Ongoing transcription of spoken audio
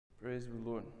Praise the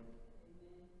Lord.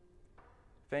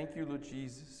 Thank you, Lord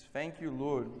Jesus. Thank you,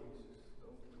 Lord,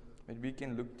 that we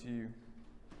can look to you.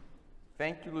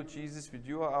 Thank you, Lord Jesus, that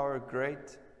you are our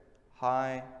great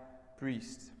high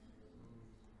priest.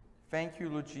 Thank you,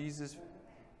 Lord Jesus,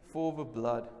 for the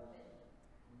blood.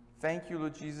 Thank you,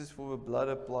 Lord Jesus, for the blood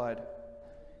applied.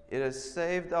 It has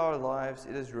saved our lives.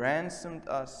 It has ransomed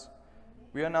us.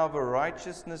 We are now the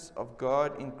righteousness of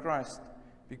God in Christ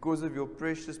because of your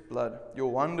precious blood, your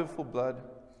wonderful blood.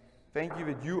 Thank you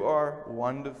that you are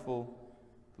wonderful,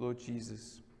 Lord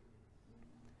Jesus.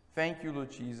 Thank you,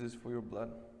 Lord Jesus, for your blood.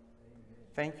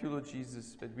 Thank you, Lord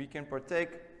Jesus, that we can partake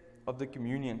of the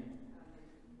communion.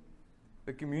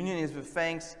 The communion is the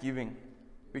thanksgiving.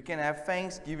 We can have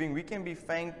thanksgiving. We can be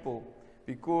thankful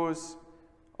because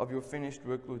of your finished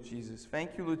work, Lord Jesus.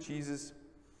 Thank you, Lord Jesus,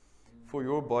 for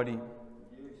your body.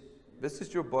 This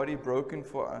is your body broken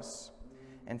for us.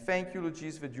 And thank you, Lord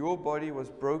Jesus, that your body was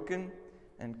broken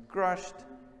and crushed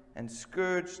and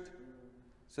scourged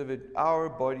so that our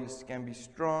bodies can be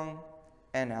strong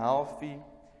and healthy.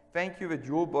 Thank you that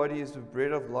your body is the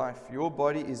bread of life. Your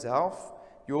body is health.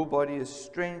 Your body is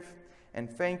strength. And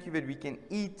thank you that we can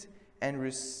eat and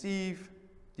receive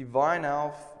divine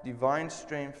health, divine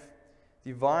strength,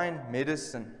 divine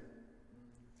medicine.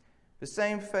 The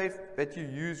same faith that you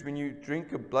use when you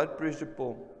drink a blood pressure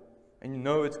pill and you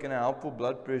know it's going to help for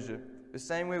blood pressure. The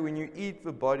same way when you eat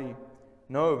the body,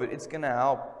 know that it's going to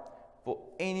help for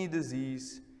any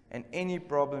disease and any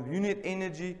problem. If you need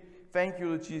energy, thank you,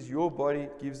 Lord Jesus, your body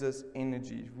gives us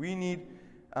energy. If we need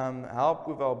help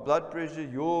with our blood pressure,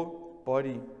 your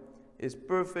body is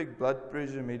perfect blood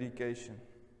pressure medication.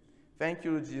 Thank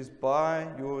you, Lord Jesus, by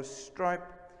your stripe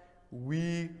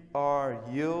we are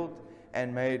healed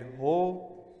and made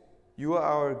whole. You are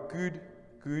our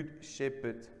good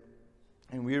shepherd.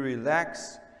 And we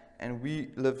relax and we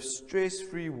live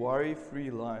stress-free,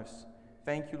 worry-free lives.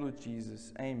 Thank you, Lord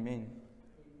Jesus. Amen.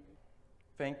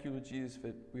 Thank you, Lord Jesus,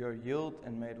 that we are healed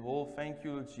and made whole. Thank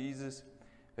you, Lord Jesus,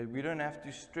 that we don't have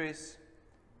to stress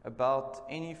about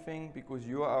anything because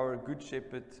you are our good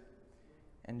shepherd.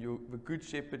 And the good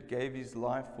shepherd gave his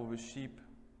life for the sheep.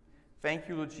 Thank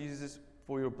you, Lord Jesus,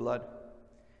 for your blood.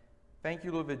 Thank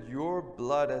you, Lord, that your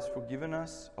blood has forgiven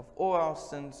us of all our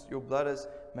sins. Your blood has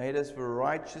made us the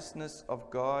righteousness of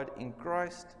God in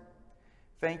Christ.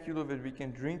 Thank you, Lord, that we can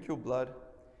drink your blood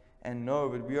and know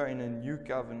that we are in a new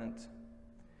covenant.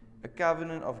 A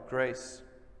covenant of grace,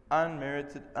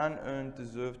 unmerited, unearned,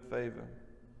 deserved favor.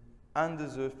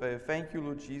 Undeserved favor. Thank you,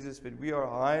 Lord Jesus, that we are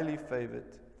highly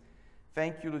favored.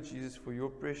 Thank you, Lord Jesus, for your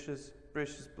precious,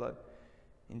 precious blood.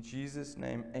 In Jesus'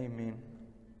 name, amen.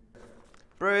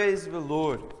 Praise the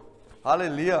Lord.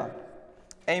 Hallelujah.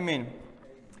 Amen.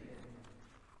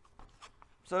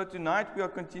 So tonight we are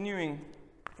continuing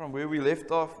from where we left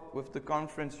off with the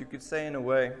conference, you could say, in a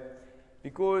way,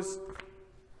 because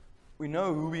we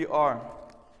know who we are.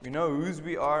 We know whose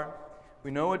we are. We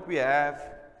know what we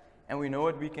have. And we know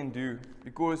what we can do.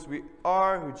 Because we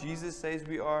are who Jesus says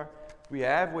we are. We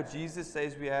have what Jesus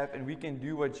says we have. And we can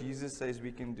do what Jesus says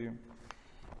we can do.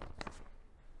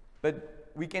 But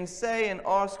we can say and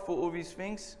ask for all these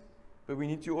things, but we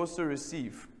need to also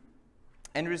receive.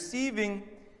 And receiving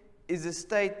is a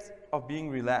state of being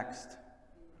relaxed.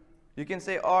 You can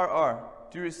say RR.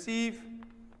 To receive,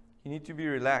 you need to be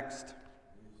relaxed.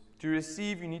 To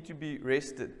receive, you need to be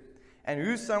rested. And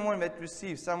who's someone that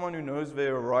receives? Someone who knows they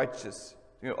are righteous.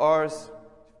 Ours,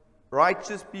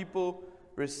 righteous people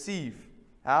receive.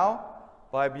 How?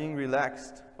 By being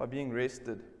relaxed, by being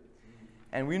rested.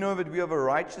 And we know that we are the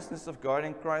righteousness of God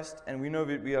in Christ, and we know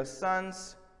that we are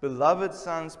sons,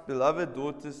 beloved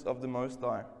daughters of the Most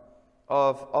High,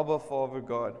 of Abba, Father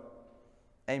God.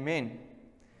 Amen.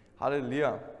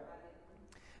 Hallelujah.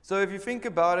 So if you think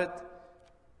about it,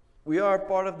 we are a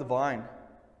part of the vine.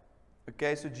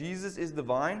 Okay, so Jesus is the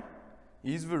vine,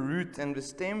 He's the root and the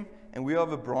stem, and we are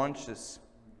the branches.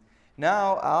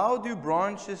 Now, how do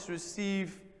branches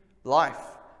receive life?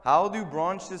 How do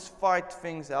branches fight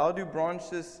things? How do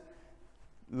branches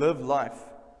live life?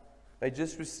 They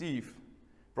just receive.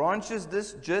 Branches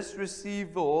just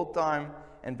receive the whole time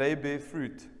and they bear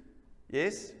fruit.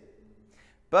 Yes?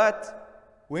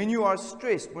 But when you are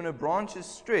stressed, when a branch is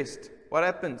stressed, what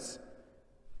happens?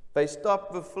 They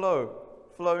stop the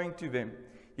flowing to them.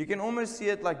 You can almost see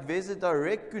it like there's a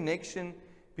direct connection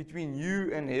between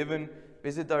you and heaven.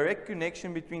 There's a direct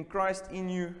connection between Christ in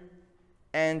you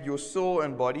and your soul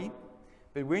and body.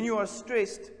 But when you are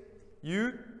stressed,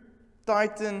 you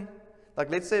tighten. Like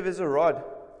let's say there's a rod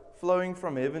flowing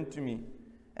from heaven to me.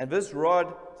 And this rod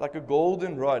is like a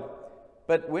golden rod.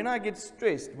 But when I get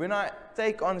stressed, when I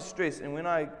take on stress and when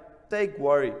I take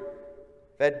worry,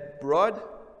 that rod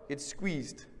gets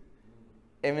squeezed.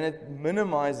 And then it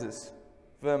minimizes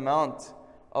the amount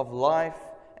of life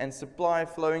and supply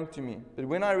flowing to me. But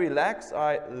when I relax,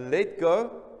 I let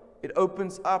go, it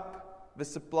opens up the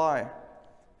supply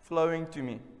flowing to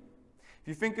me. If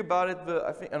you think about it,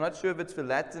 I'm not sure if it's the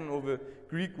Latin or the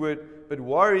Greek word, but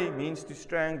worry means to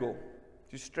strangle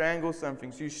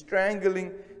something. So you're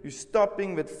strangling, you're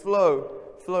stopping that flow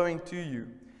flowing to you.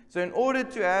 So in order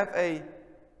to have a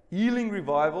healing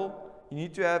revival, you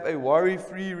need to have a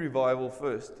worry-free revival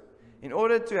first. In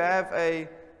order to have a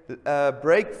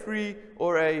break-free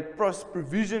or a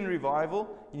provision revival,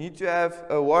 you need to have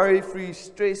a worry-free,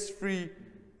 stress-free,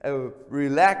 a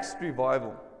relaxed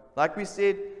revival. Like we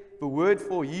said, the word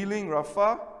for healing,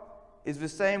 Rapha, is the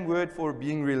same word for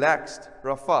being relaxed,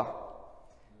 Rapha.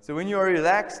 So when you are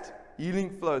relaxed, healing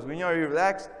flows. When you are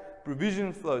relaxed,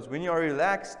 provision flows. When you are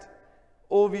relaxed,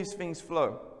 all these things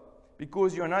flow.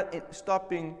 Because you're not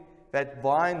stopping that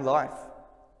vine life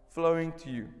flowing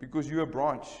to you. Because you're a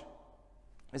branch.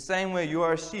 The same way you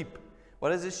are a sheep. What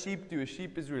does a sheep do? A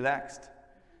sheep is relaxed.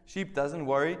 Sheep doesn't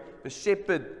worry. The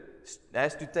shepherd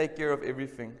has to take care of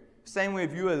everything. Same way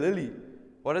if you're a lily.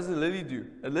 What does a lily do?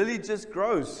 A lily just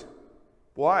grows.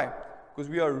 Why? Because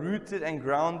we are rooted and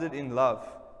grounded in love.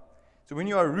 So when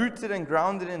you are rooted and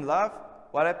grounded in love,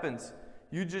 what happens?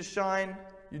 You just shine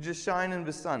in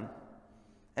the sun.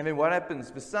 And then what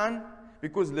happens? The sun,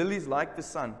 because lilies like the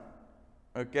sun.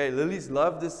 Okay, lilies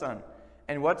love the sun.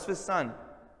 And what's the sun?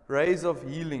 Rays of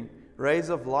healing, rays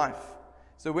of life.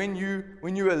 So when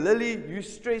you're a lily, you're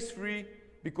stress-free,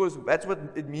 because that's what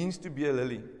it means to be a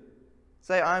lily.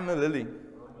 Say, I'm a lily.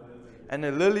 And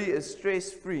a lily is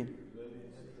stress-free.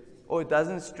 Or it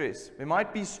doesn't stress. There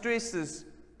might be stresses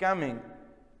coming,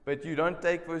 but you don't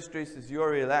take those stresses. You are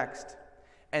relaxed.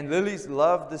 And lilies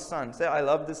love the sun. Say, I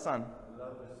love the sun.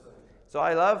 So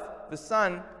I love the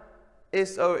sun,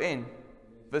 S-O-N.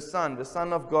 The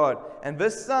sun of God. And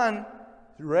this sun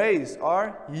rays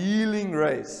are healing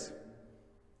rays.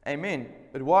 Amen.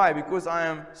 But why? Because I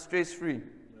am stress-free.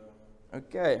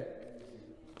 Okay.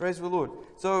 Praise the Lord.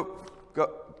 So,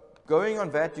 going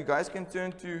on that, you guys can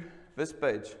turn to this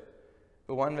page.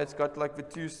 The one that's got like the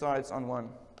two sides on one.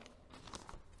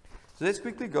 So let's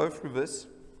quickly go through this.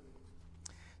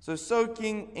 So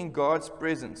soaking in God's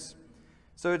presence.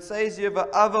 So it says here the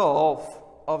other half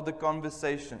of the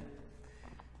conversation.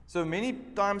 So many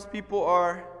times people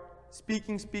are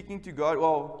speaking to God.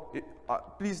 Well,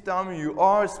 please tell me you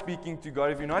are speaking to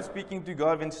God. If you're not speaking to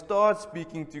God, then start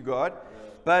speaking to God.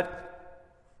 But,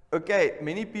 okay,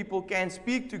 many people can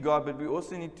speak to God, but we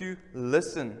also need to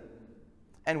listen.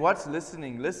 And what's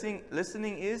listening?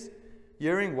 Listening is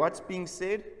hearing what's being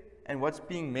said and what's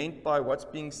being meant by what's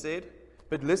being said,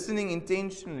 but listening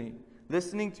intentionally,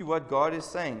 listening to what God is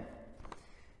saying.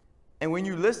 And when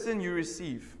you listen, you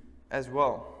receive as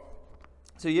well.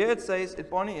 So here it says,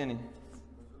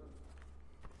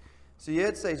 So here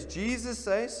it says, Jesus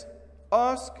says,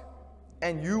 ask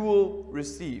and you will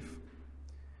receive.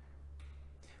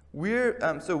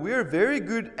 We're very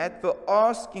good at the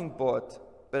asking part,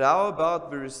 but how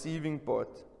about the receiving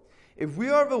part? If we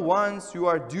are the ones who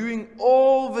are doing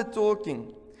all the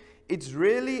talking, it's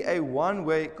really a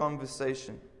one-way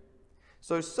conversation.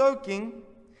 So soaking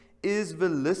is the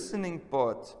listening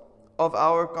part of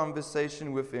our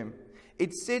conversation with Him.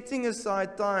 It's setting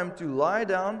aside time to lie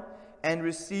down and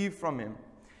receive from Him.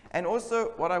 And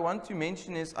also, what I want to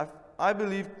mention is, I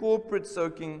believe corporate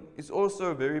soaking is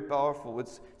also very powerful.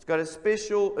 It's got a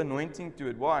special anointing to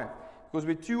it. Why? Because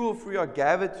where two or three are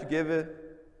gathered together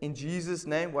in Jesus'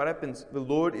 name, what happens? The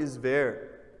Lord is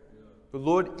there. The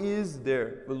Lord is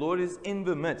there. The Lord is in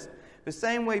the midst. The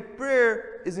same way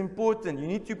prayer is important. You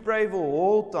need to pray the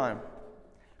whole time.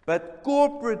 But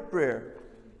corporate prayer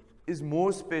is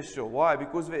more special. Why?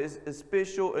 Because there is a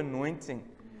special anointing.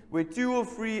 Where two or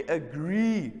three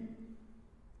agree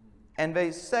and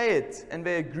they say it and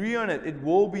they agree on it, it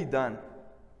will be done.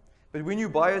 But when you're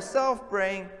by yourself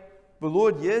praying, the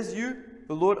Lord hears you,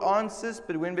 the Lord answers,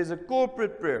 but when there's a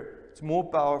corporate prayer, it's more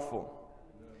powerful.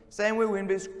 Same way when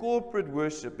there's corporate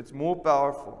worship, it's more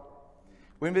powerful.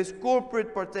 When there's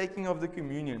corporate partaking of the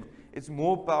communion, it's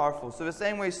more powerful. So the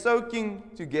same way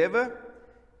soaking together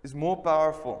is more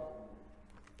powerful.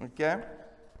 Okay?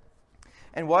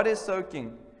 And what is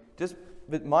soaking?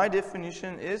 But my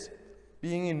definition is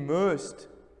being immersed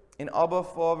in Abba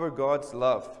Father God's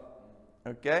love.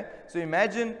 Okay? So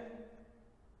imagine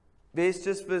there's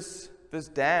just this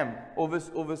dam or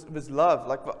this love,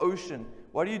 like the ocean.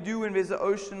 What do you do when there's an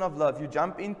ocean of love? You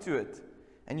jump into it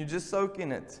and you just soak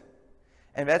in it.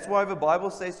 And that's why the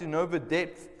Bible says to know the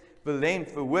depth, the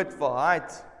length, the width, the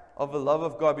height, of the love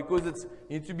of God, because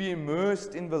you need to be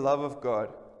immersed in the love of God.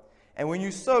 And when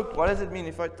you soak, what does it mean?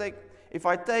 If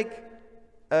I take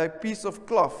a piece of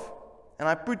cloth and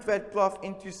I put that cloth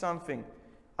into something,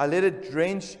 I let it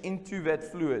drench into that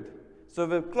fluid. So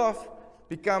the cloth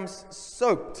becomes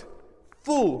soaked,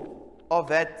 full of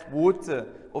that water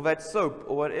or that soap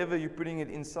or whatever you're putting it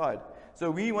inside.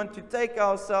 So we want to take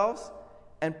ourselves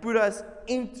and put us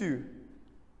into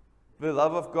the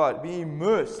love of God. Be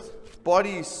immersed,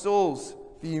 bodies, souls,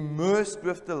 be immersed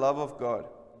with the love of God.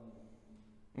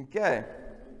 Okay.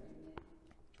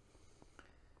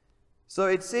 So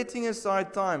it's setting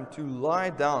aside time to lie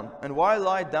down. And why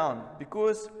lie down?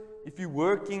 Because if you're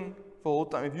working for all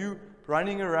time, if you're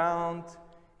running around,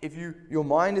 if your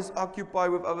mind is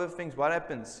occupied with other things, what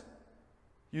happens?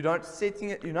 You're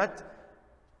not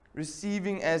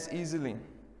receiving as easily.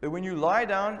 But when you lie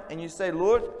down and you say,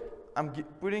 Lord, I'm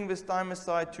putting this time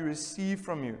aside to receive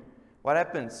from you, what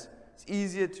happens? It's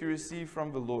easier to receive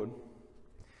from the Lord.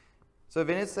 So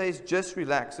then it says, just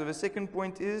relax. So the second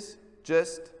point is,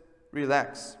 just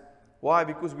relax. Why?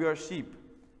 Because we are sheep.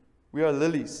 We are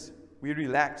lilies. We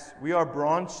relax. We are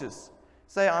branches.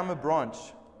 Say, I'm a branch.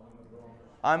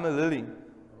 I'm a lily.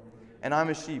 And I'm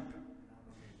a sheep.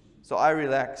 So I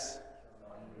relax.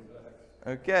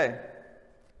 Okay.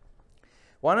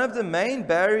 One of the main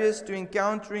barriers to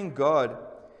encountering God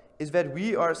is that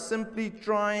we are simply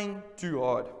trying too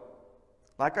hard.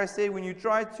 Like I said, when you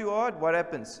try too hard, what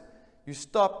happens? You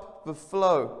stop the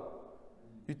flow.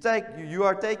 You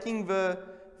are taking the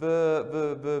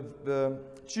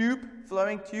tube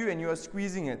flowing to you and you are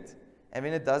squeezing it. And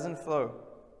then it doesn't flow.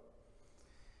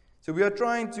 So we are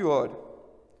trying too hard.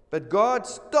 But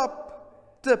God's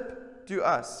top tip to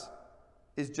us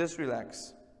is just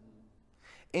relax.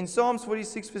 In Psalms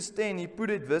 46 verse 10, he put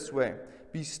it this way: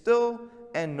 be still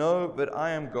and know that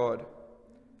I am God.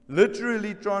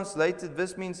 Literally translated,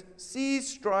 this means cease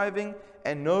striving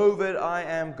and know that I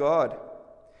am God.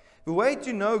 The way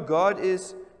to know God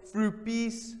is through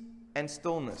peace and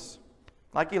stillness.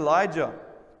 Like Elijah.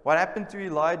 What happened to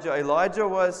Elijah? Elijah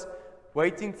was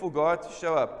waiting for God to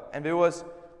show up. And there was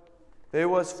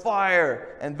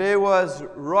fire, and there was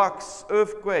rocks,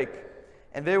 earthquake,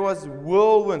 and there was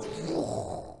whirlwind.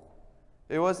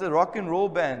 There was a rock and roll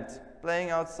band playing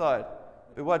outside.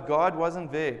 But what? God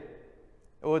wasn't there.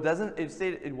 Or it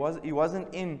said he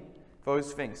wasn't in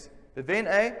those things. But then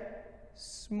a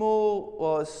small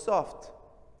or soft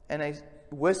and a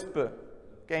whisper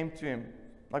came to him.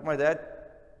 Like my dad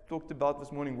talked about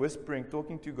this morning, whispering,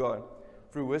 talking to God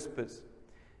through whispers.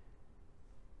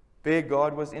 There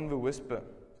God was in the whisper.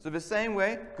 So the same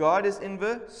way, God is in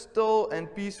the still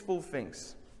and peaceful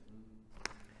things.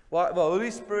 Well, the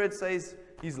Holy Spirit says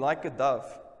He's like a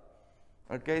dove.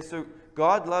 Okay, so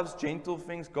God loves gentle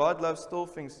things. God loves still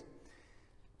things.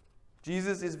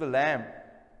 Jesus is the lamb.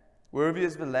 Worthy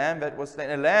is the lamb that was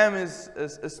slain. A lamb is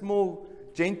a small,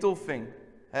 gentle thing.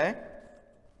 Hey?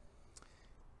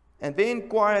 And then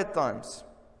quiet times.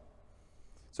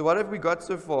 So what have we got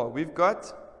so far? We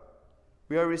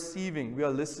are receiving, we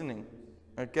are listening.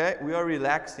 Okay? We are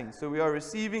relaxing. So we are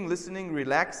receiving, listening,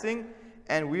 relaxing,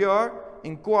 and we are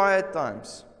in quiet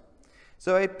times.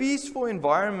 So a peaceful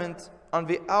environment on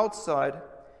the outside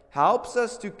helps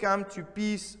us to come to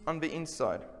peace on the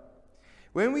inside.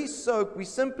 When we soak, we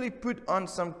simply put on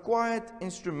some quiet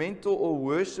instrumental or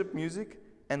worship music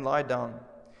and lie down.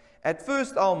 At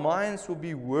first, our minds will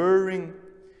be whirring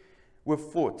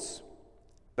with thoughts,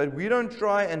 but we don't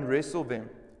try and wrestle them.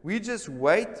 We just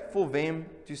wait for them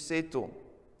to settle.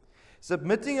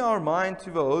 Submitting our mind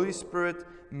to the Holy Spirit,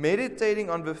 meditating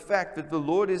on the fact that the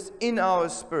Lord is in our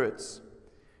spirits.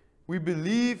 We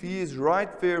believe He is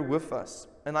right there with us.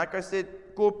 And like I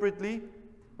said, corporately,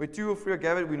 where two or three are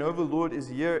gathered, we know the Lord is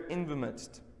here in the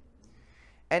midst.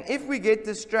 And if we get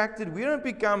distracted, we don't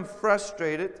become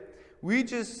frustrated. We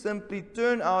just simply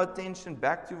turn our attention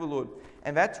back to the Lord.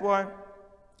 And that's why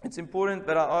it's important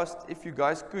that I asked if you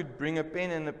guys could bring a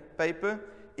pen and a paper.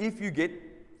 If you get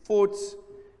thoughts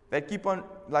that keep on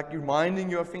like reminding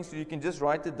you of things, so you can just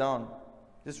write it down.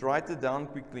 Just write it down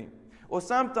quickly. Or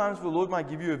sometimes the Lord might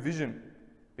give you a vision,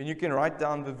 and you can write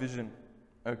down the vision.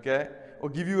 Okay? Or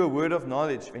give you a word of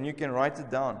knowledge, and you can write it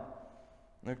down.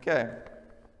 Okay?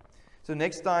 So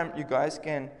next time you guys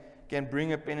can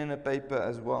bring a pen and a paper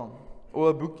as well.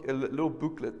 Or a little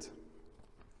booklet.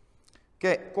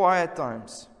 Okay, quiet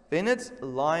times. Then it's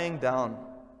lying down.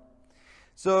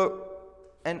 So,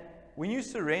 and when you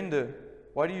surrender,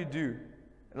 what do?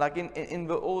 Like in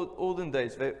the olden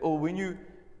days, or when you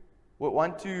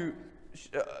want to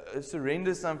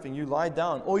surrender something, you lie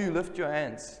down or you lift your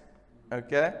hands.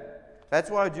 Okay? That's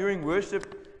why during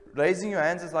worship, raising your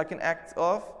hands is like an act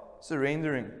of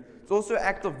surrendering. It's also an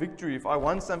act of victory. If I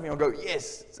want something, I'll go,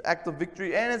 yes, it's an act of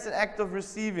victory, and it's an act of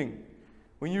receiving.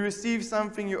 When you receive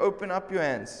something, you open up your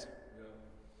hands.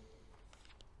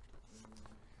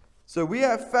 So we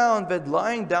have found that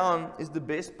lying down is the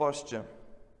best posture.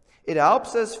 It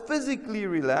helps us physically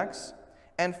relax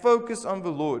and focus on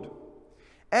the Lord.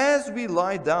 As we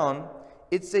lie down,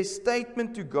 it's a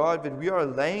statement to God that we are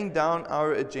laying down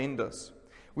our agendas.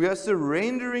 We are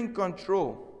surrendering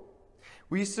control.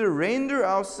 We surrender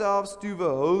ourselves to the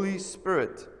Holy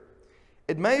Spirit.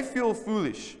 It may feel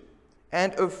foolish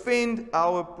and offend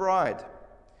our pride.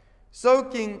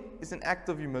 Soaking is an act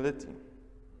of humility.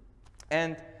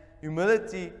 And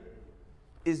humility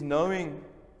is knowing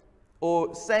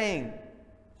or saying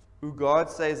who God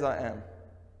says I am.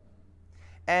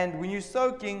 And when you're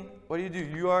soaking, what do?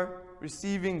 You are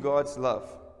receiving God's love.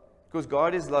 Because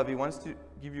God is love. He wants to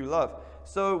give you love.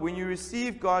 So when you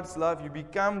receive God's love, you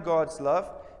become God's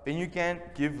love, then you can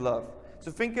give love.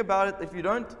 So think about it. If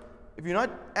you're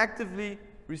not actively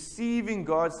receiving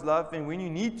God's love, then when you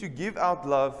need to give out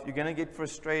love, you're going to get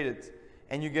frustrated.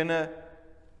 And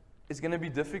it's going to be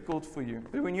difficult for you.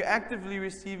 But when you're actively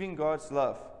receiving God's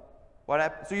love, what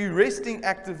happens? So you're resting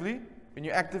actively when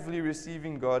you're actively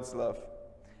receiving God's love.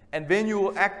 And then you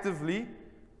will actively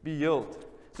be healed.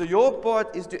 So your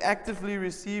part is to actively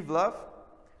receive love.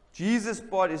 Jesus'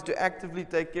 part is to actively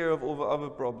take care of all the other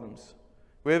problems.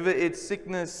 Whether it's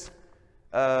sickness,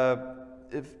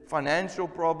 financial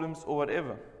problems, or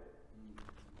whatever.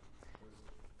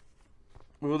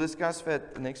 We will discuss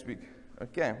that next week.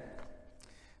 Okay.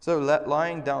 So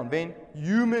lying down. Then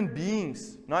human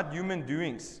beings, not human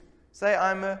doings. Say,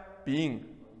 I'm a being.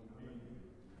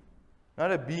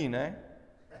 Not a being, eh?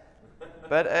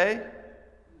 But a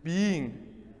being.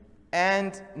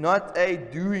 And not a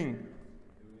doing.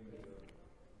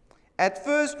 At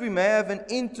first, we may have an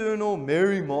internal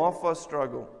Mary-Martha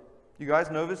struggle. You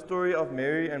guys know the story of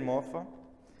Mary and Martha?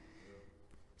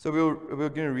 So we're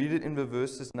going to read it in the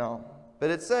verses now.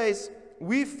 But it says,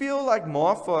 we feel like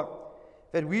Martha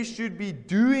that we should be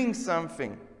doing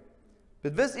something.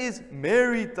 But this is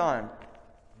Mary time.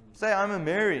 Say, I'm a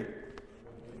Mary.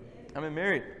 I'm a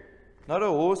Mary. Not a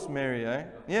horse Mary, eh?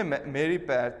 Yeah, Mary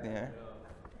Pat, yeah.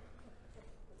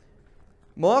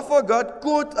 Martha got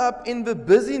caught up in the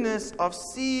busyness of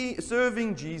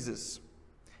serving Jesus.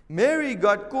 Mary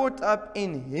got caught up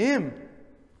in Him.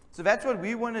 So that's what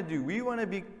we want to do. We want to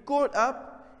be caught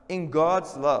up in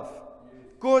God's love.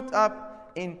 Caught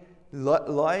up in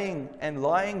lying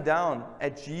down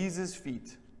at Jesus'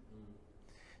 feet.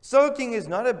 Soaking is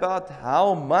not about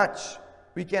how much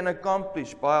we can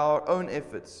accomplish by our own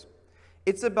efforts.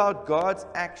 It's about God's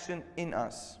action in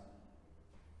us.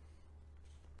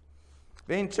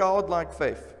 Then childlike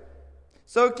faith.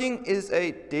 Soaking is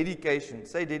a dedication.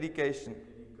 Say dedication.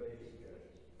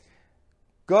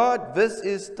 God, this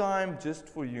is time just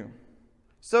for you.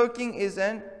 Soaking is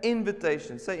an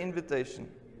invitation. Say invitation.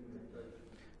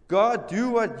 God, do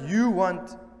what you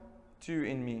want to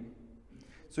in me.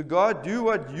 So God, do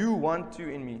what you want to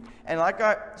in me. And like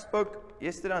I spoke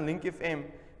yesterday on Link FM,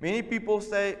 many people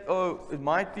say, oh, it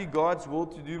might be God's will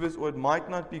to do this, or it might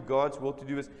not be God's will to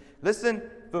do this. Listen,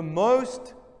 for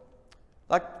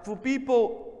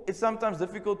people, it's sometimes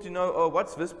difficult to know, oh,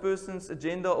 what's this person's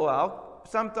agenda, or how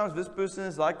sometimes this person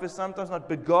is like this, sometimes not.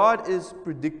 But God is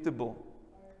predictable.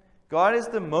 God is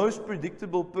the most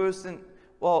predictable person.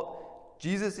 Well,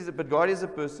 Jesus is, but God is a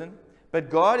person. But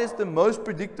God is the most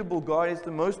predictable. God is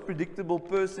the most predictable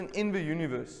person in the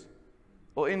universe.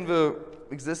 Or in the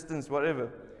existence,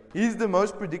 whatever. He's the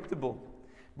most predictable.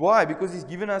 Why? Because He's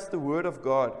given us the Word of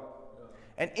God.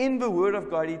 And in the Word of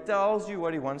God, He tells you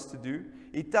what He wants to do.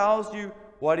 He tells you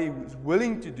what He is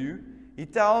willing to do. He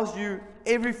tells you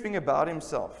everything about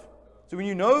Himself. So when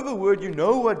you know the Word, you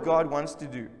know what God wants to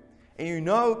do. And you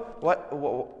know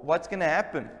what's going to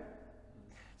happen.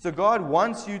 So God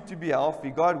wants you to be healthy.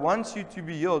 God wants you to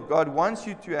be healed. God wants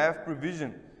you to have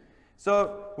provision.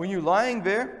 So when you're lying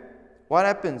there, what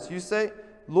happens? You say,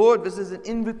 Lord, this is an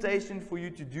invitation for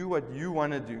you to do what you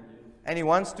want to do. And He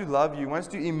wants to love you. He wants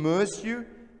to immerse you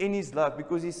in His love.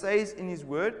 Because He says in His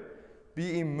Word,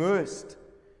 be immersed.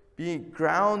 Be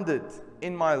grounded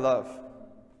in my love.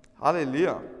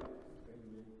 Hallelujah.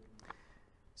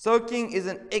 Soaking is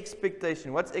an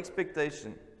expectation. What's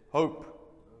expectation? Hope.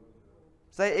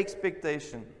 Say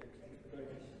expectation.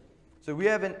 So we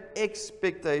have an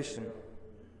expectation.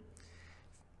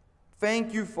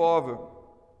 Thank you, Father,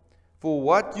 for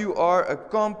what you are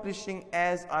accomplishing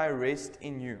as I rest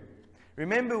in you.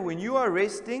 Remember, when you are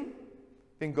resting,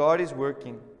 then God is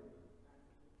working.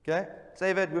 Okay?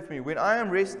 Say that with me. When I am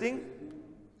resting,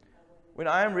 When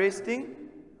I am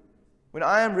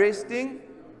resting,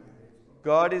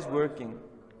 God is working.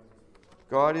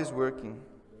 God is working.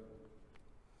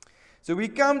 So we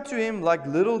come to Him like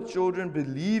little children,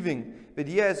 believing that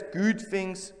He has good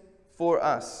things for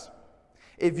us.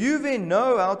 If you then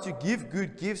know how to give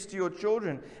good gifts to your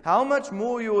children, how much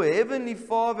more your Heavenly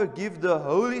Father give the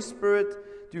Holy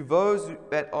Spirit to those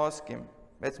that ask Him.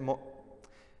 That's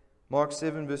Mark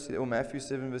 7 verse 11, or Matthew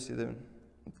 7 verse 11.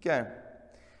 Okay.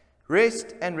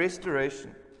 Rest and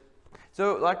restoration.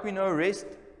 So like we know, rest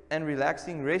and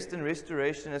relaxing, rest and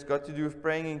restoration has got to do with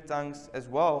praying in tongues as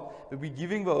well. But we're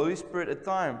giving the Holy Spirit a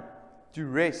time to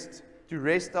rest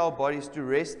our bodies, to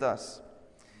rest us.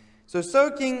 So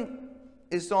soaking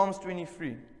is Psalms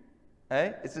 23.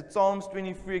 It's a Psalms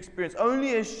 23 experience.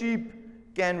 Only a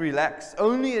sheep can relax.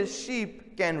 Only a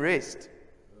sheep can rest.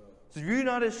 So if you're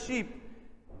not a sheep,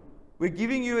 we're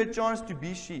giving you a chance to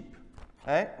be sheep.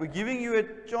 We're giving you a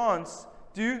chance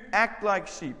to act like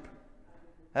sheep.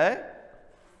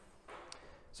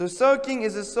 So soaking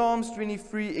is a Psalms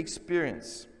 23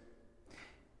 experience.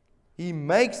 He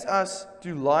makes us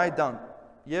to lie down.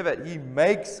 You hear that? He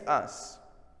makes us.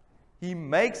 He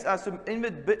makes us. In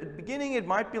the beginning, it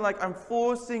might be like I'm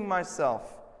forcing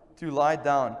myself to lie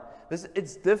down.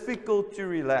 It's difficult to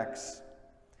relax.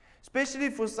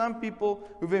 Especially for some people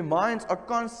who their minds are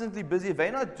constantly busy. If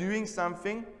they're not doing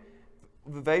something,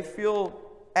 they feel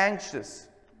anxious.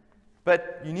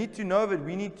 But you need to know that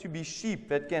we need to be sheep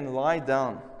that can lie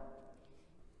down.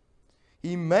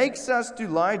 He makes us to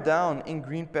lie down in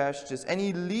green pastures, and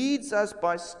He leads us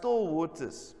by still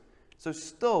waters. So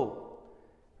still,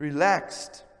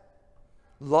 relaxed,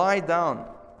 lie down.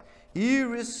 He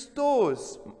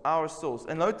restores our souls.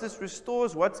 And notice,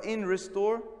 restores, what's in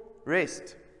restore?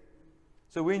 Rest.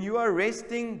 So when you are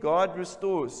resting, God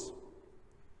restores.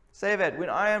 Say that. When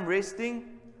I am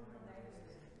resting,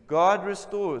 God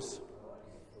restores.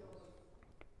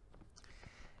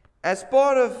 As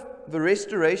part of the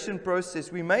restoration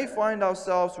process, we may find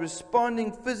ourselves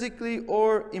responding physically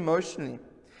or emotionally.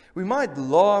 We might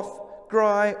laugh,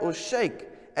 cry, or shake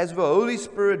as the Holy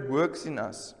Spirit works in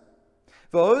us.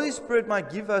 The Holy Spirit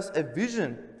might give us a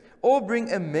vision or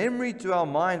bring a memory to our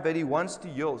mind that He wants to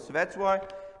heal. So that's why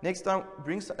next time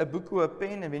bring a book or a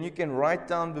pen, and then you can write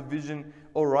down the vision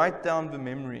or write down the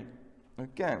memory.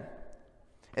 Okay.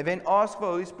 And then ask the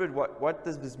Holy Spirit, what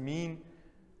does this mean?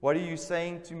 What are you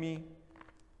saying to me?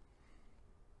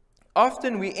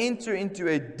 Often we enter into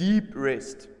a deep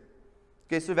rest.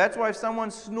 Okay, so that's why if someone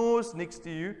snores next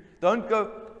to you, don't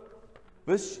go,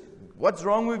 what's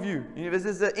wrong with you? This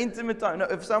is an intimate time. No,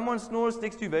 if someone snores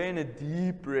next to you, they're in a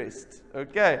deep rest.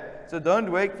 Okay, so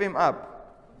don't wake them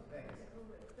up.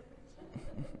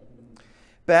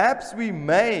 Perhaps we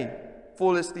may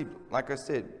fall asleep, like I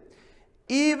said.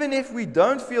 Even if we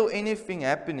don't feel anything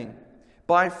happening,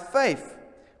 by faith,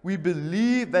 we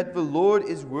believe that the Lord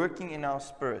is working in our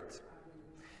spirit.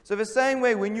 So the same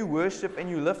way when you worship and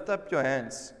you lift up your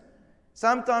hands,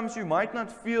 sometimes you might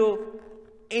not feel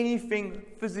anything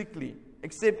physically,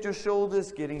 except your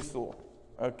shoulders getting sore,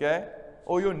 okay?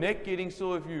 Or your neck getting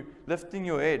sore if you're lifting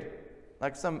your head,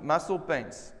 like some muscle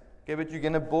pains. Okay, but you're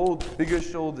going to build bigger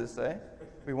shoulders, eh?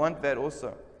 We want that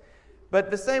also. But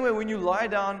the same way when you lie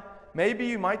down, maybe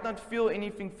you might not feel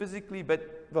anything physically,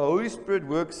 but the Holy Spirit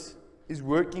is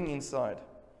working inside.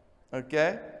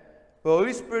 Okay? The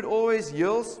Holy Spirit always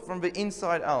heals from the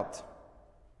inside out.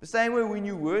 The same way when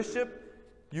you worship,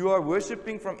 you are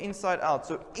worshiping from inside out.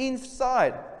 So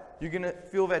inside, you're going to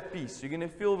feel that peace. You're going to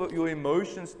feel your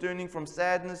emotions turning from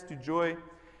sadness to joy,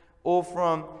 or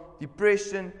from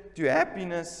depression to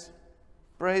happiness.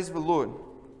 Praise the Lord.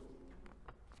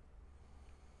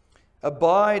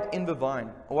 Abide in the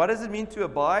vine. What does it mean to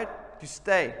abide? To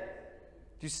stay.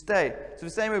 To stay. So the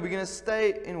same way, we're going to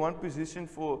stay in one position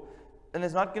and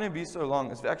it's not going to be so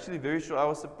long. It's actually very short. I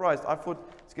was surprised. I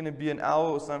thought it's going to be an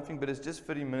hour or something, but it's just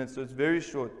 30 minutes, so it's very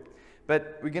short.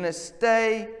 But we're going to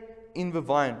stay in the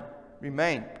vine.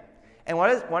 Remain. And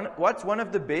what's one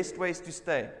of the best ways to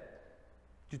stay?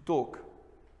 To talk.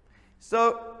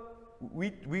 So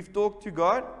we've talked to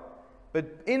God,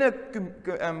 but in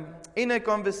a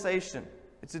conversation,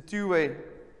 it's a two-way.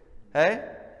 Hey?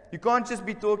 You can't just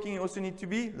be talking, you also need to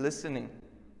be listening.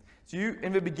 So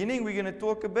in the beginning, we're going to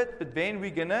talk a bit, but then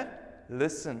we're going to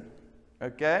listen.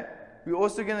 Okay? We're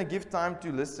also going to give time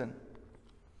to listen.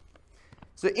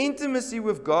 So intimacy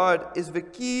with God is the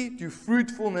key to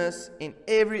fruitfulness in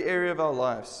every area of our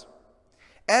lives.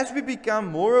 As we become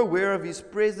more aware of His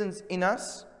presence in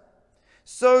us,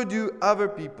 so do other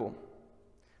people.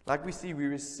 Like we see, we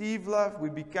receive love, we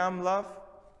become love.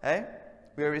 Hey?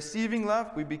 We are receiving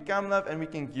love, we become love, and we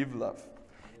can give love.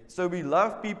 So we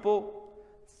love people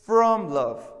from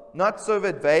love, not so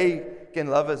that they can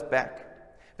love us back.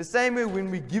 The same way when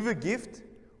we give a gift,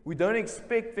 we don't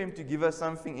expect them to give us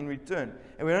something in return.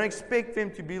 And we don't expect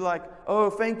them to be like, oh,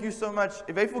 thank you so much.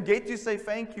 If they forget to say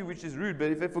thank you, which is rude,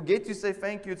 but if they forget to say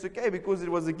thank you, it's okay because it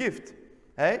was a gift.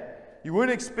 Hey? You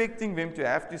weren't expecting them to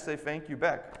have to say thank you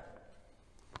back.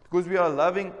 Because we are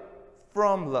loving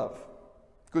from love.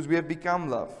 Because we have become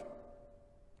love.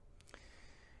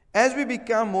 As we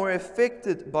become more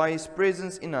affected by His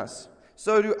presence in us,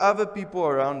 so do other people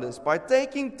around us. By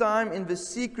taking time in the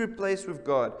secret place with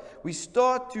God, we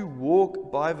start to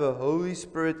walk by the Holy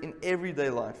Spirit in everyday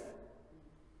life.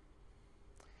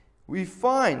 We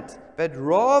find that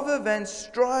rather than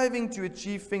striving to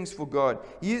achieve things for God,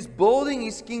 He is building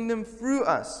His kingdom through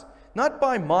us. Not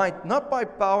by might, not by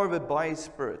power, but by His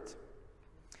Spirit.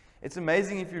 It's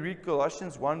amazing if you read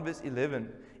Colossians 1 verse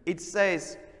 11. It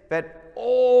says that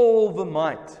all the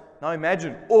might, now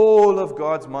imagine all of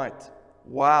God's might.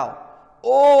 Wow.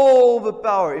 All the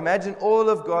power. Imagine all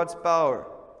of God's power.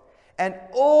 And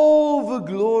all the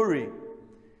glory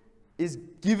is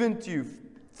given to you,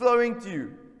 flowing to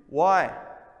you. Why?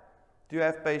 Do you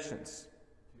have patience?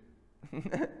 Do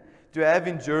you have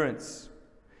endurance?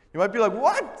 You might be like,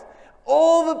 what?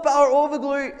 All the power, all the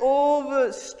glory, all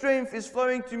the strength is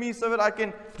flowing to me so that I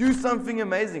can do something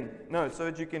amazing. No, so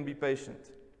that you can be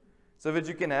patient. So that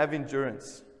you can have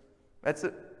endurance. It's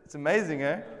amazing,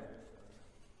 eh?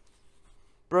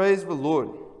 Praise the Lord.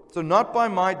 So not by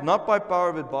might, not by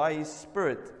power, but by His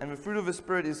Spirit. And the fruit of the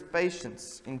Spirit is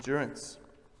patience, endurance.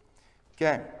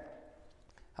 Okay.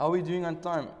 How are we doing on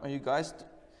time? Are you guys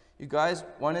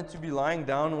wanted to be lying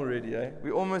down already, eh?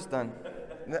 We're almost done.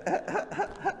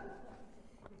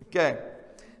 Okay.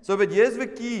 So, but here's the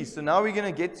key. So now we're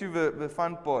going to get to the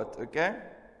fun part, okay?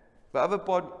 The other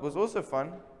part was also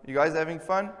fun. You guys having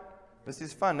fun? This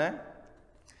is fun, eh?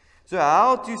 So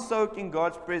how to soak in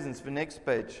God's presence? The next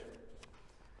page.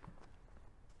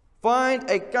 Find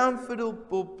a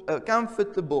comfortable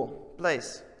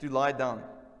place to lie down.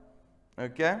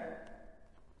 Okay?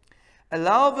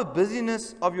 Allow the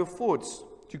busyness of your thoughts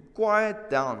to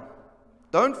quiet down.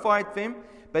 Don't fight them,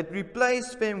 but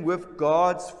replace them with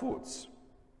God's thoughts.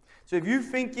 So if you're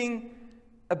thinking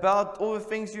about all the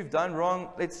things you've done wrong,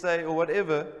 let's say, or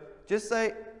whatever, just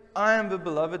say, I am the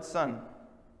beloved Son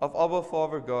of Abba,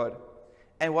 Father, God.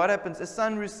 And what happens? A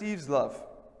son receives love.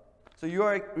 So you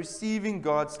are receiving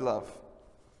God's love.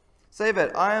 Say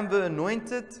that. I am the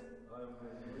anointed,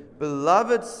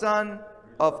 beloved Son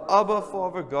of Abba,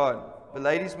 Father, God. The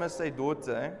ladies must say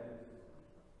daughter. Eh?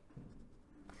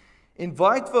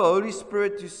 Invite the Holy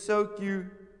Spirit to soak you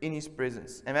in His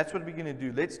presence. And that's what we're going to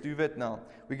do. Let's do that now.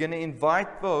 We're going to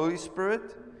invite the Holy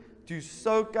Spirit to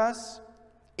soak us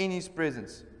in His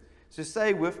presence. So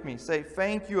say with me. Say,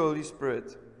 thank you, Holy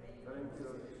Spirit,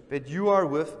 that you are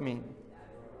with me.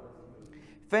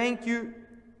 Thank you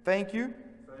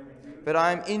that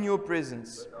I am in your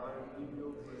presence.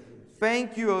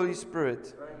 Thank you, Holy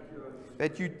Spirit,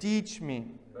 that you teach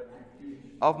me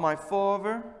of my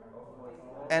Father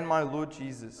and my Lord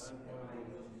Jesus.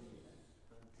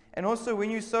 And also when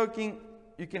you're soaking,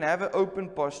 you can have an open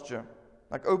posture.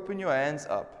 Like open your hands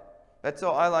up. That's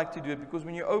how I like to do it. Because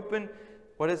when you open,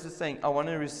 what is it saying? I want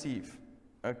to receive.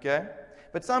 Okay?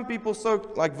 But some people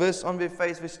soak like this on their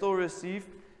face. They still receive.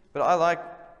 But I like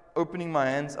opening my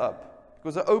hands up.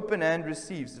 Because an open hand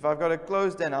receives. If I've got a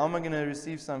closed hand, how am I going to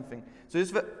receive something? So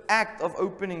just the act of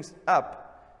opening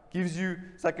up gives you,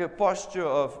 it's like a posture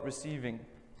of receiving.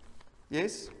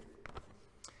 Yes?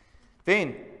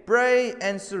 Then, pray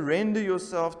and surrender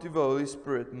yourself to the Holy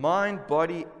Spirit. Mind,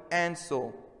 body, and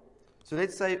soul. So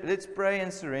let's pray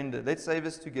and surrender. Let's say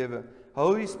this together.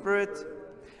 Holy Spirit,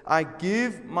 I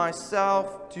give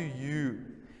myself to you.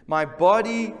 My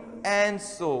body and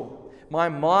soul. My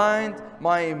mind,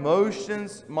 my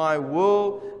emotions, my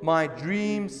will, my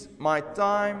dreams, my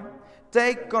time.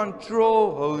 Take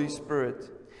control, Holy Spirit.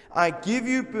 I give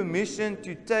you permission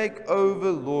to take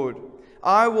over, Lord.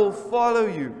 I will follow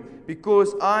you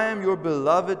because I am your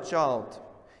beloved child.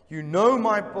 You know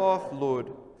my path,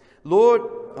 Lord. Lord,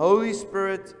 Holy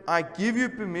Spirit, I give you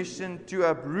permission to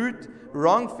uproot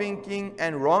wrong thinking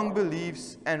and wrong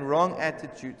beliefs and wrong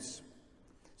attitudes.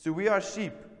 So we are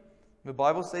sheep. The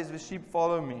Bible says the sheep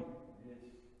follow me.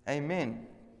 Amen.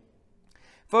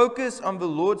 Focus on the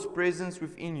Lord's presence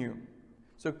within you.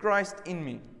 So Christ in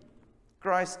me.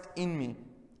 Christ in me.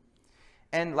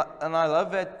 And I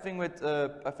love that thing with,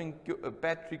 I think,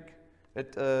 Patrick,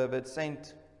 that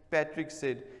Saint Patrick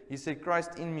said. He said,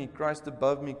 Christ in me, Christ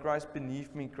above me, Christ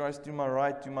beneath me, Christ to my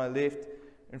right, to my left.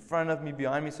 in front of me,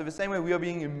 behind me. So the same way we are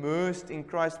being immersed in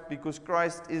Christ because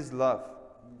Christ is love.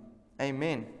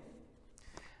 Amen.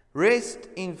 Rest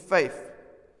in faith.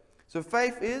 So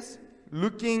faith is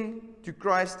looking to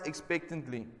Christ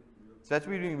expectantly. So that's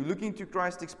what we're doing. We're looking to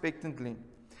Christ expectantly.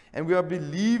 And we are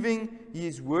believing He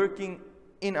is working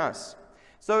in us.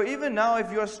 So even now,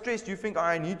 if you are stressed, you think,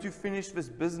 I need to finish this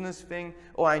business thing,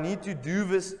 or I need to do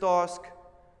this task.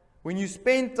 When you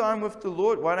spend time with the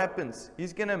Lord, what happens?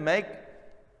 He's going to make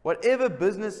whatever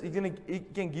business, He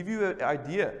can give you an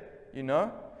idea, you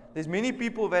know. There's many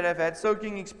people that have had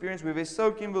soaking experience where they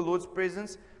soak in the Lord's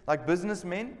presence, like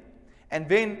businessmen, and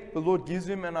then the Lord gives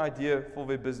them an idea for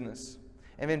their business.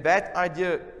 And then that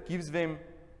idea gives them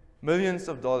millions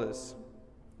of dollars.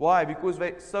 Why? Because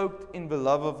they soaked in the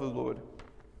love of the Lord.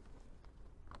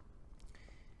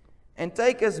 And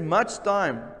take as much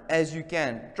time as you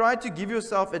can. Try to give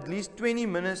yourself at least 20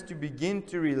 minutes to begin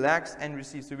to relax and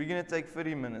receive. So we're going to take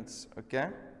 30 minutes, okay?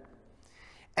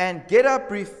 And get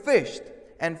up refreshed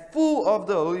and full of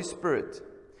the Holy Spirit.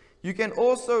 You can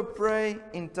also pray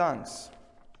in tongues.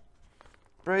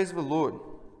 Praise the Lord.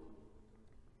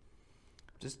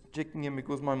 Just checking in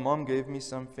because my mom gave me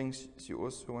some things she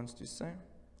also wants to say.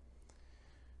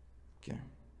 Okay.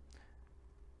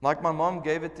 Like my mom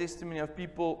gave a testimony of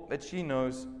people that she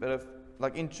knows that have,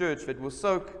 like in church, that will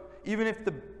soak. Even if the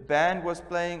band was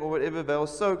playing or whatever, they'll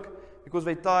soak because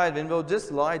they're tired. Then they'll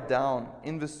just lie down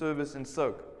in the service and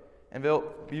soak. And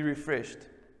they'll be refreshed.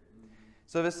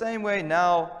 So the same way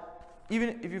now,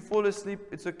 even if you fall asleep,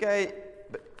 it's okay.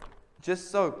 But just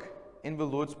soak in the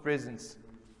Lord's presence.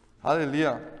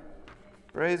 Hallelujah.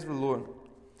 Praise the Lord.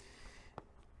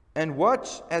 And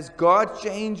watch as God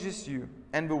changes you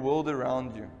and the world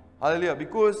around you. Hallelujah.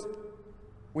 Because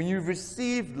when you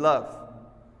receive love,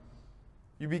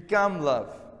 you become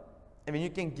love. And then you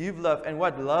can give love. And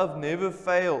what? Love never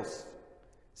fails.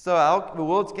 So how the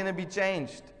world's going to be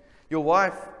changed. Your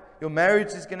wife, your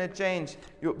marriage is going to change.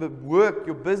 The work,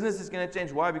 your business is going to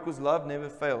change. Why? Because love never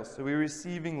fails. So we're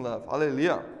receiving love.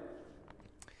 Hallelujah.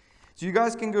 So you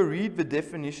guys can go read the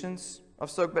definitions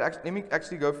of soak. But let me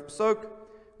actually go for soak.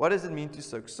 What does it mean to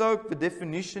soak? Soak, the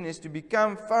definition is to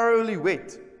become thoroughly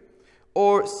wet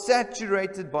or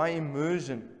saturated by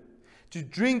immersion, to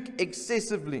drink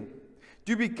excessively,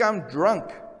 to become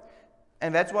drunk.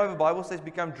 And that's why the Bible says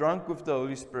become drunk with the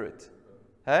Holy Spirit.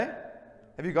 Hey?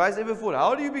 Have you guys ever thought,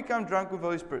 how do you become drunk with the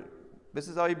Holy Spirit? This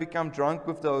is how you become drunk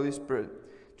with the Holy Spirit.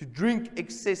 To drink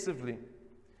excessively.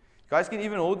 You guys can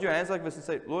even hold your hands like this and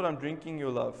say, Lord, I'm drinking your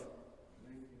love.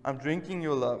 I'm drinking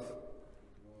your love.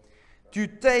 To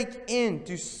take in,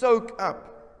 to soak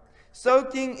up.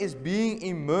 Soaking is being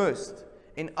immersed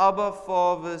in Abba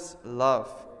Father's love.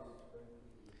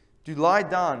 To lie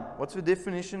down. What's the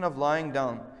definition of lying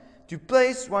down? To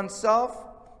place oneself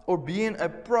or be in a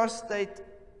prostrate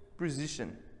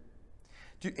position.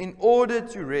 In order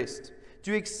to rest.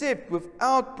 To accept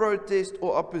without protest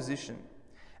or opposition.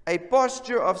 A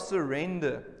posture of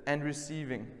surrender and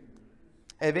receiving.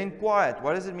 And then quiet.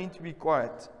 What does it mean to be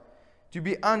quiet? To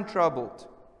be untroubled.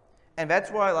 And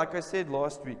that's why, like I said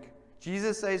last week,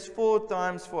 Jesus says 4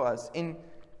 times for us in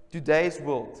today's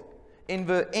world, in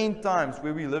the end times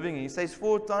where we're living in, He says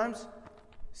 4 times,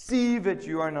 see that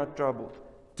you are not troubled.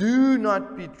 Do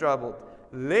not be troubled.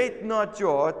 Let not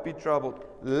your heart be troubled.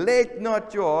 Let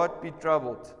not your heart be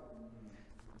troubled.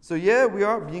 So here we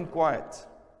are being quiet.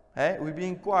 Hey? We're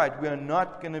being quiet. We are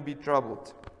not going to be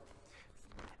troubled.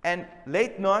 And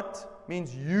let not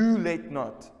means you let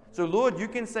not. So Lord, you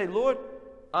can say, Lord,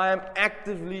 I am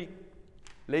actively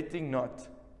letting not.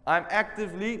 I'm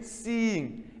actively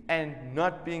seeing and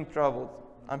not being troubled.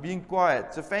 I'm being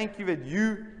quiet. So thank you that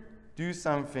you do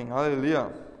something.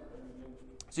 Hallelujah.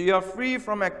 So you are free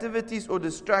from activities or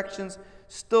distractions,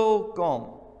 still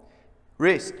calm.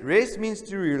 Rest. Rest means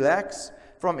to relax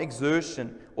from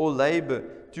exertion or labor,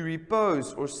 to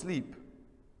repose or sleep.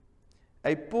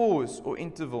 A pause or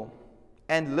interval.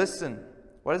 And listen.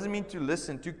 What does it mean to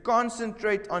listen? To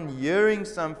concentrate on hearing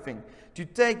something. To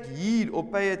take heed or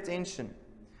pay attention.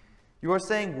 You are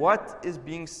saying what is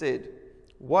being said.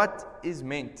 What is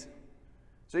meant.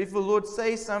 So if the Lord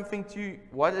says something to you,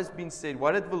 what has been said?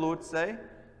 What did the Lord say?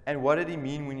 And what did He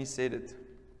mean when He said it?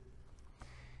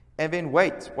 And then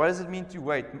wait. What does it mean to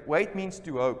wait? Wait means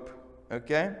to hope.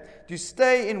 Okay? To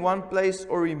stay in one place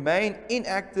or remain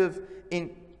inactive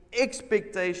in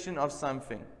expectation of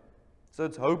something. So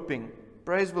it's hoping.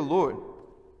 Praise the Lord.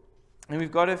 And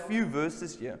we've got a few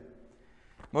verses here.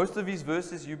 Most of these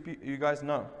verses you guys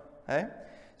know. Hey?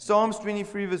 Psalms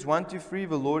 23 verse 1 to 3.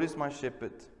 The Lord is my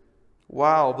shepherd.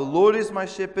 Wow. The Lord is my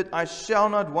shepherd. I shall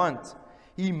not want.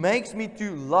 He makes me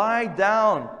to lie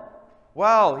down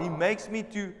Wow, He makes me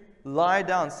to lie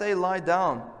down. Say lie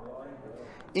down.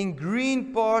 In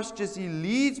green pastures He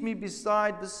leads me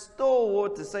beside the still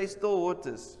waters. Say still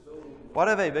waters. What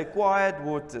are they? They're quiet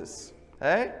waters.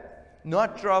 Hey?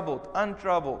 Not troubled,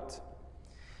 untroubled.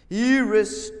 He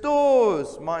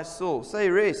restores my soul. Say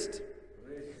rest.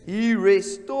 He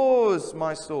restores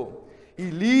my soul. He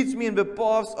leads me in the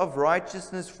paths of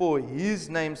righteousness for His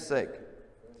name's sake.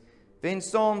 Then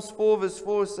Psalms 4 verse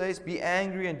 4 says, be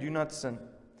angry and do not sin.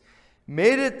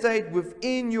 Meditate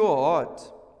within your heart,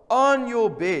 on your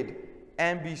bed,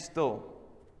 and be still.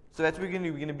 So that's what we're going to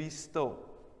do. We're going to be still.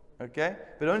 Okay?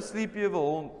 But don't sleep here the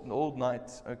whole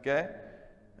night. Okay?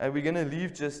 And we're going to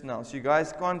leave just now. So you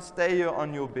guys can't stay here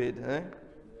on your bed. Eh?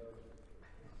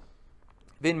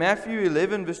 Then Matthew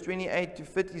 11 verse 28 to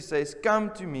 30 says,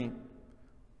 come to me,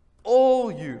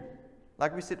 all you,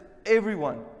 like we said,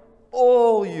 everyone,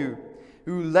 all you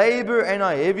who labor and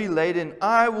are heavy laden,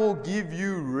 I will give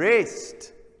you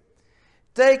rest.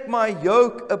 Take my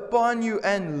yoke upon you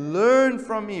and learn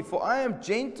from me, for I am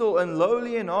gentle and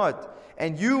lowly in heart,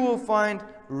 and you will find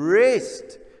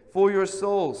rest for your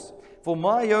souls. For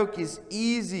my yoke is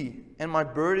easy and my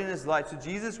burden is light. So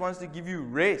Jesus wants to give you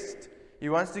rest. He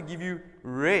wants to give you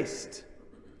rest.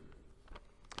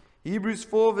 Hebrews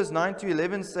 4 verse 9 to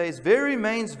 11 says, there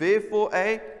remains therefore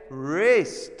a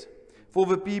rest for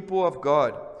the people of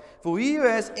God. For he who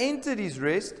has entered his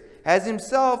rest has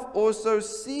himself also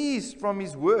ceased from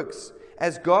his works,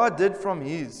 as God did from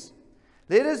his.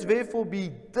 Let us therefore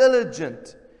be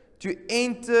diligent to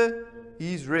enter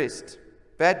his rest,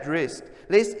 that rest,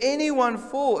 lest anyone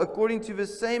fall according to the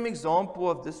same example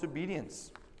of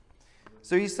disobedience.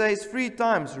 So he says 3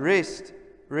 times, rest,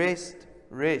 rest,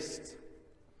 rest.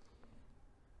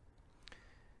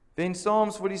 Then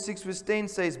Psalms 46 verse 10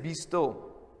 says, be still.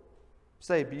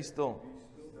 Say, be still.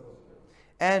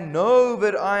 And know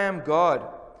that I am God.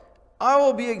 I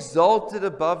will be exalted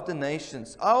above the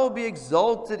nations. I will be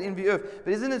exalted in the earth.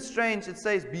 But isn't it strange? It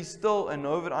says, be still and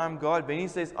know that I am God. Then he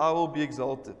says, I will be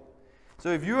exalted. So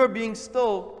if you are being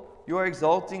still, you are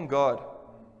exalting God.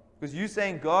 Because you're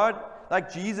saying, God,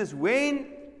 like Jesus,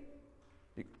 when,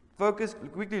 focus,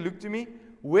 quickly look to me.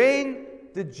 When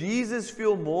did Jesus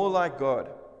feel more like God?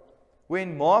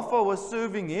 When Martha was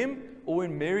serving him, or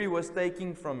when Mary was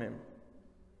taking from him?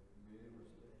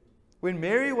 When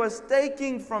Mary was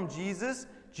taking from Jesus,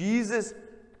 Jesus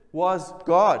was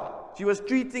God. She was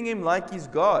treating him like he's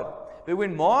God. But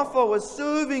when Martha was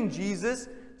serving Jesus,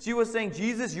 she was saying,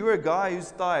 Jesus, you're a guy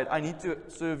who's tired. I need to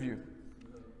serve you.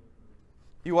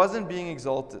 He wasn't being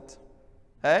exalted.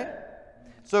 Hey?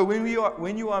 So when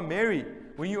you are Mary,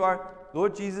 when you are,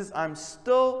 Lord Jesus, I'm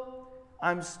still,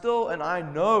 and I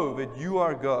know that you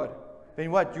are God. Then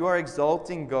what? You are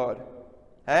exalting God.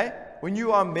 Hey? When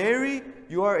you are Mary,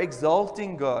 you are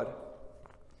exalting God.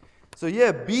 So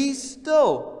yeah, be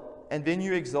still, and then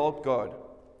you exalt God.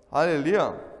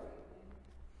 Hallelujah.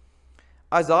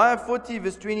 Isaiah 40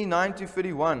 verse 29 to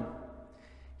 31.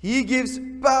 He gives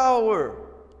power.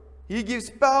 He gives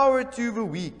power to the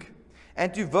weak.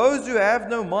 And to those who have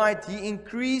no might, He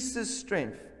increases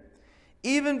strength.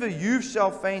 Even the youth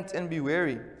shall faint and be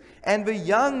weary, and the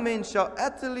young men shall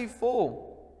utterly fall.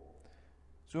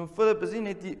 So Philip is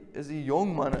die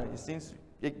jong manne. Jy sien,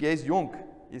 jy's jonk.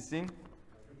 Jy sien?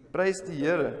 Prys die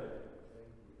Here.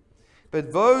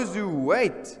 But those who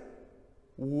wait,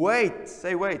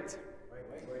 say wait.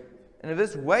 And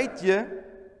this wait here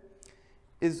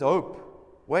is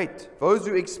hope. Wait. Those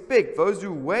who expect, those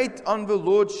who wait on the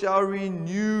Lord shall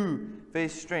renew their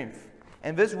strength.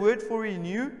 And this word for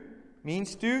renew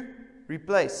means to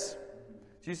replace.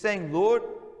 So you're saying, Lord,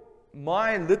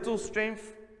 my little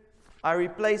strength, I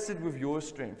replace it with your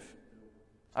strength.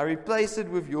 I replace it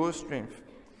with your strength.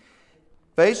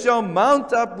 They shall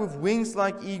mount up with wings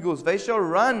like eagles. They shall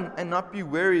run and not be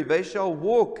weary. They shall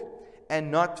walk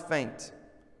and not faint.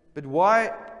 But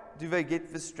why do they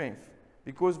get this strength?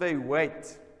 Because they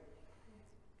wait.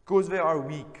 Because they are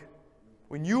weak.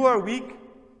 When you are weak,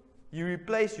 you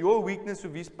replace your weakness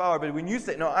with His power. But when you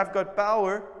say, no, I've got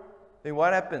power, then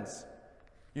what happens?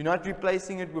 You're not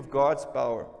replacing it with God's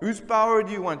power. Whose power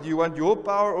do you want? Do you want your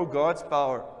power or God's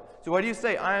power? So what do you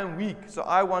say? I am weak, so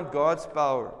I want God's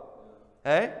power.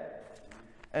 Hey?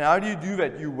 And how do you do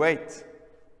that? You wait.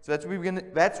 So that's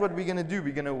what we're gonna do.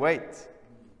 We're gonna wait.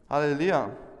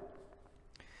 Hallelujah.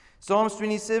 Psalms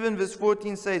 27 verse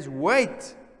 14 says,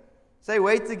 wait. Say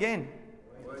wait again.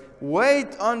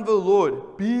 Wait on the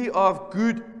Lord. Be of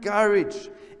good courage,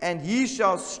 and He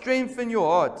shall strengthen your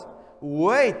heart.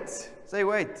 Wait. Say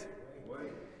wait.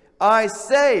 I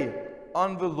say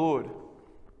on the Lord.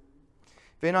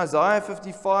 Then Isaiah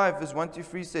 55 verse 1 to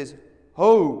 3 says,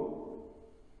 Ho,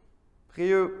 Gee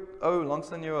jou ou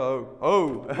langs aan jou hou.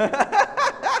 Ho!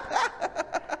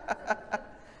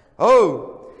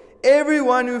 Ho!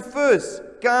 Everyone who thirsts,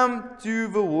 come to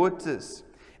the waters.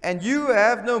 And you who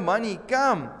have no money,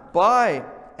 come, buy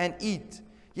and eat.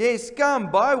 Yes,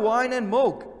 come, buy wine and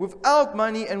milk, without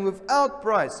money and without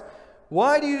price.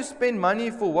 Why do you spend money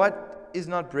for what is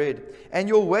not bread, and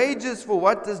your wages for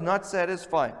what does not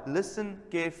satisfy? Listen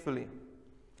carefully.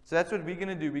 So that's what we're going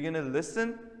to do. We're going to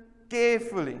listen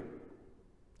carefully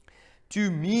to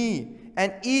me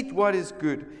and eat what is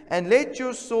good, and let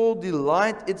your soul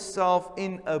delight itself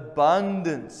in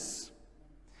abundance.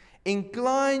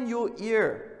 Incline your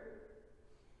ear.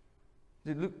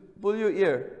 Pull your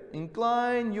ear.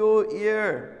 Incline your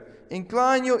ear.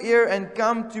 Incline your ear and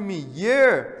come to me.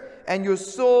 Hear, and your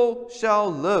soul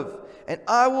shall live. And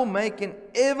I will make an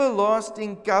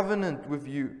everlasting covenant with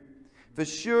you. The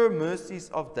sure mercies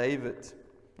of David.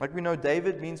 Like we know,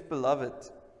 David means beloved.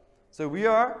 So we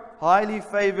are highly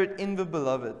favored in the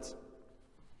beloved.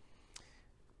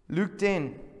 Luke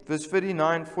 10, verse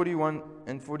 39, 41,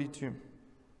 and 42.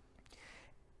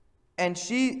 And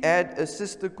she had a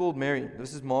sister called Mary,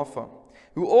 this is Martha,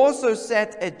 who also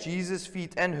sat at Jesus'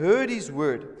 feet and heard his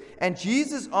word. And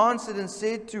Jesus answered and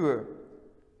said to her,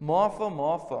 Martha,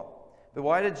 Martha. But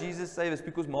why did Jesus say this?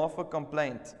 Because Martha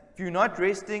complained. If you're not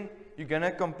resting, you're going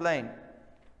to complain.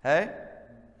 Hey?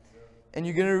 And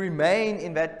you're going to remain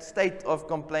in that state of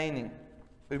complaining.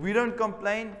 But we don't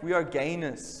complain, we are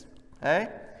gainers. Hey?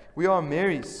 We are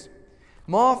Marys.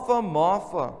 Martha,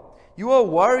 Martha, you are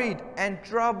worried and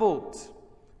troubled.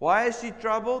 Why is she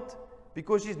troubled?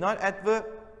 Because she's not at the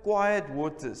quiet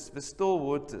waters, the still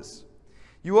waters.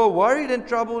 You are worried and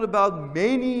troubled about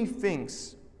many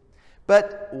things.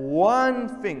 But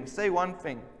one thing, say one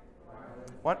thing.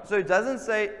 So it doesn't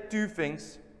say two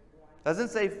things. Doesn't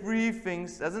say three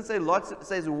things. Doesn't say lots. It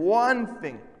says one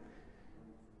thing.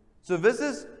 So this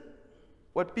is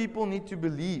what people need to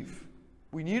believe.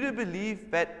 We need to believe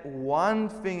that one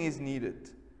thing is needed.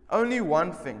 Only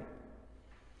one thing.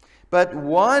 But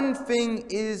one thing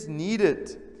is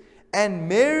needed. And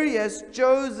Mary has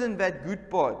chosen that good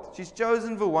part. She's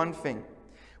chosen the one thing,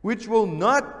 which will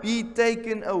not be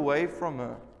taken away from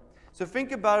her. So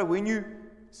think about it. When you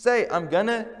say, I'm going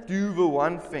to do the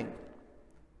one thing,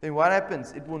 then what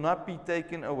happens? It will not be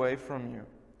taken away from you.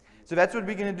 So that's what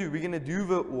we're going to do. We're going to do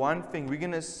the one thing. We're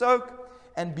going to soak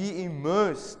and be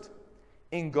immersed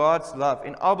in God's love,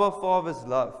 in Abba Father's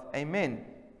love. Amen.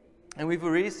 And we've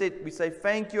already said, we say,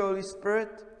 thank you, Holy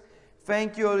Spirit.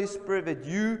 Thank you, Holy Spirit, that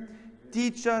you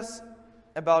teach us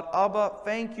about Abba.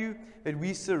 Thank you that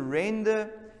we surrender.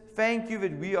 Thank you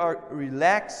that we are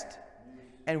relaxed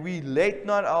and we let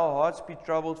not our hearts be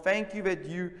troubled. Thank you that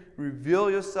you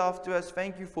reveal yourself to us.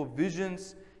 Thank you for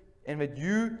visions and that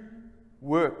you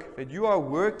work, that you are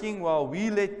working while we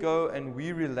let go and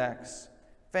we relax.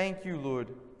 Thank you,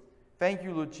 Lord. Thank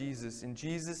you, Lord Jesus. In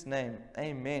Jesus' name,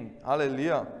 amen.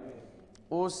 Hallelujah.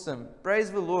 Awesome. Praise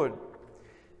the Lord.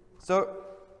 So,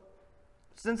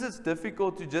 since it's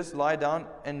difficult to just lie down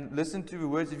and listen to the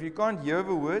words, if you can't hear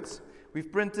the words,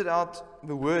 we've printed out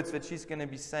the words that she's going to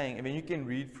be saying, and then you can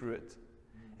read through it.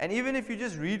 And even if you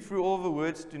just read through all the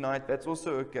words tonight, that's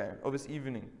also okay. Or this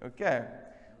evening. Okay.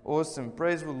 Awesome.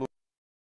 Praise the Lord.